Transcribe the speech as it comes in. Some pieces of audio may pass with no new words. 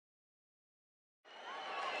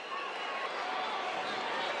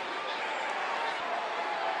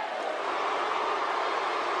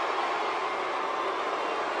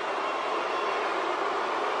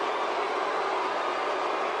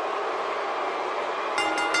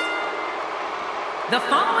The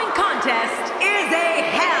following contest is a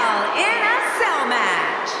Hell in a Cell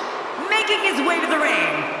match. Making his way to the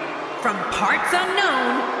ring, from parts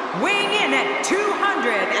unknown, weighing in at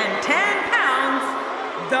 210 pounds,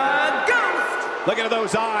 the Ghost. Looking at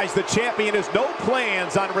those eyes, the champion has no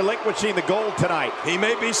plans on relinquishing the gold tonight. He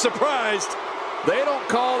may be surprised. They don't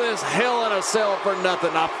call this Hell in a Cell for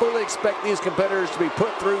nothing. I fully expect these competitors to be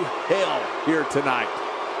put through hell here tonight.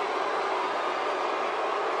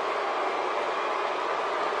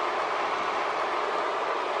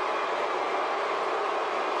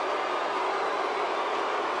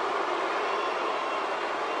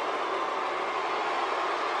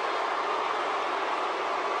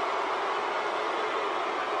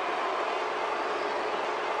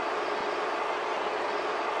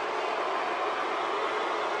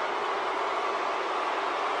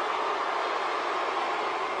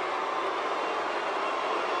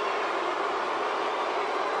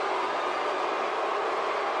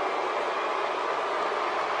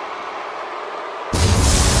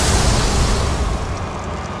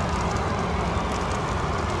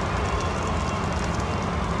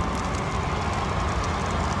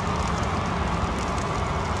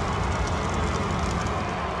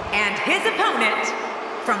 And his opponent,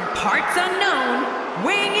 from parts unknown,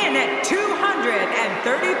 weighing in at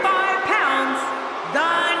 235 pounds, the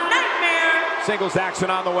Nightmare. Singles action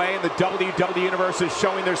on the way, and the WWE Universe is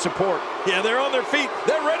showing their support. Yeah, they're on their feet.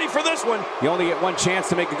 They're ready for this one. You only get one chance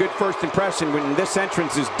to make a good first impression when this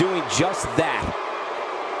entrance is doing just that.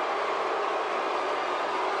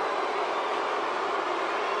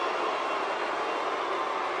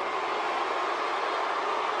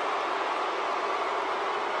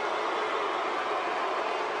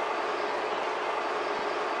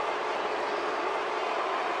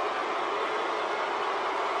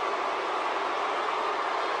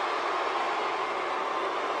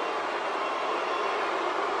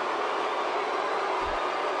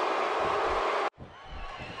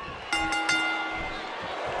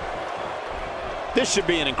 This should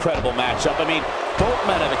be an incredible matchup. I mean, both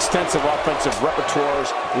men have extensive offensive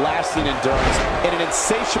repertoires, lasting endurance, and an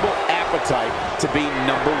insatiable appetite to be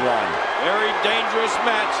number one. Very dangerous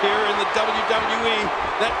match here in the WWE.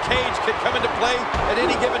 That cage could come into play at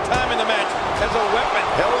any given time in the match as a weapon.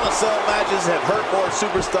 Hell in a Cell matches have hurt more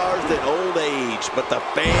superstars than old age, but the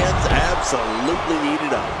fans absolutely eat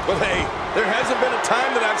it up. But hey, there hasn't been a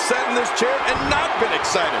time that I've sat in this chair and not been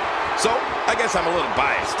excited. So, I guess I'm a little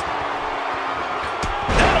biased.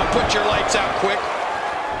 Put your lights out quick.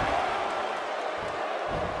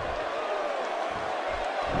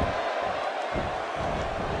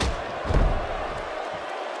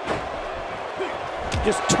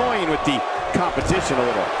 Just toying with the competition a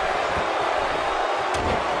little.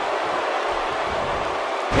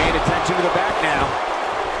 Paying attention to the back now.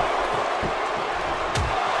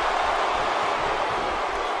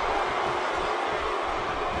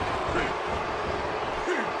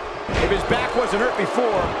 If his back wasn't hurt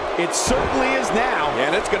before, it certainly is now.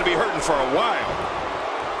 And it's going to be hurting for a while.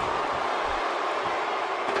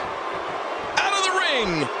 Out of the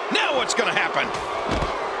ring. Now what's going to happen?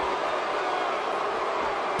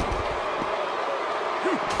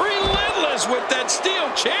 Relentless with that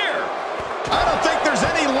steel chair. I don't think there's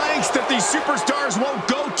any lengths that these superstars won't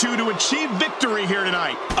go to achieve victory here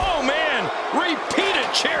tonight. Oh, man.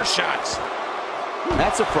 Repeated chair shots.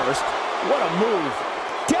 That's a first. What a move.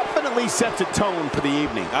 Definitely sets a tone for the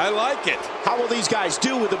evening. I like it. How will these guys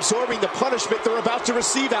do with absorbing the punishment they're about to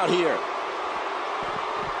receive out here?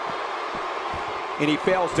 And he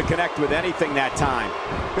fails to connect with anything that time.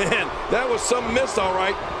 Man, that was some miss, all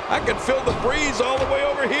right. I could feel the breeze all the way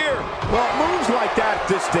over here. Well, moves like that at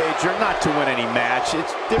this stage are not to win any match.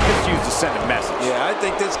 They're just used to send a message. Yeah, I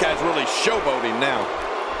think this guy's really showboating now.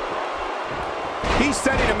 He's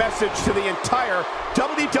sending a message to the entire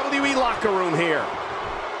WWE locker room here.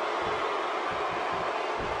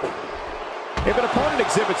 If an opponent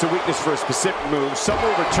exhibits a weakness for a specific move, some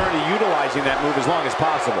will return to utilizing that move as long as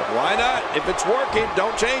possible. Why not? If it's working,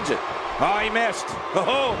 don't change it. Oh, he missed.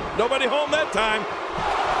 Oh, nobody home that time.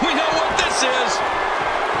 We know what this is.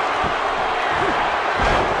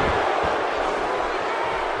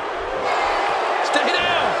 Stay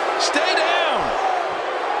down. Stay down.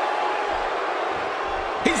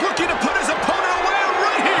 He's looking to put his opponent away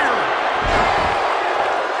right here.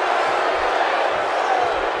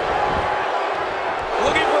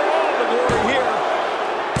 Looking for all the glory here.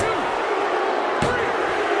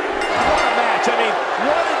 What a match. I mean,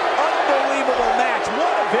 what an unbelievable match. What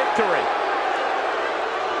a victory.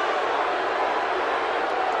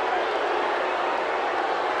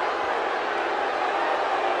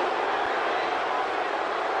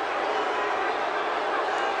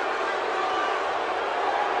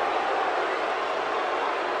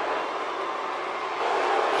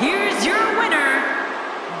 winner,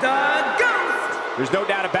 the Ghost. There's no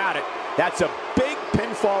doubt about it. That's a big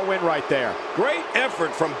pinfall win right there. Great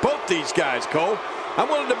effort from both these guys, Cole. I'm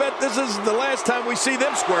willing to bet this is the last time we see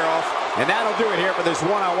them square off. And that'll do it here for this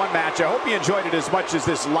one-on-one match. I hope you enjoyed it as much as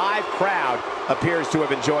this live crowd appears to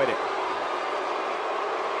have enjoyed it.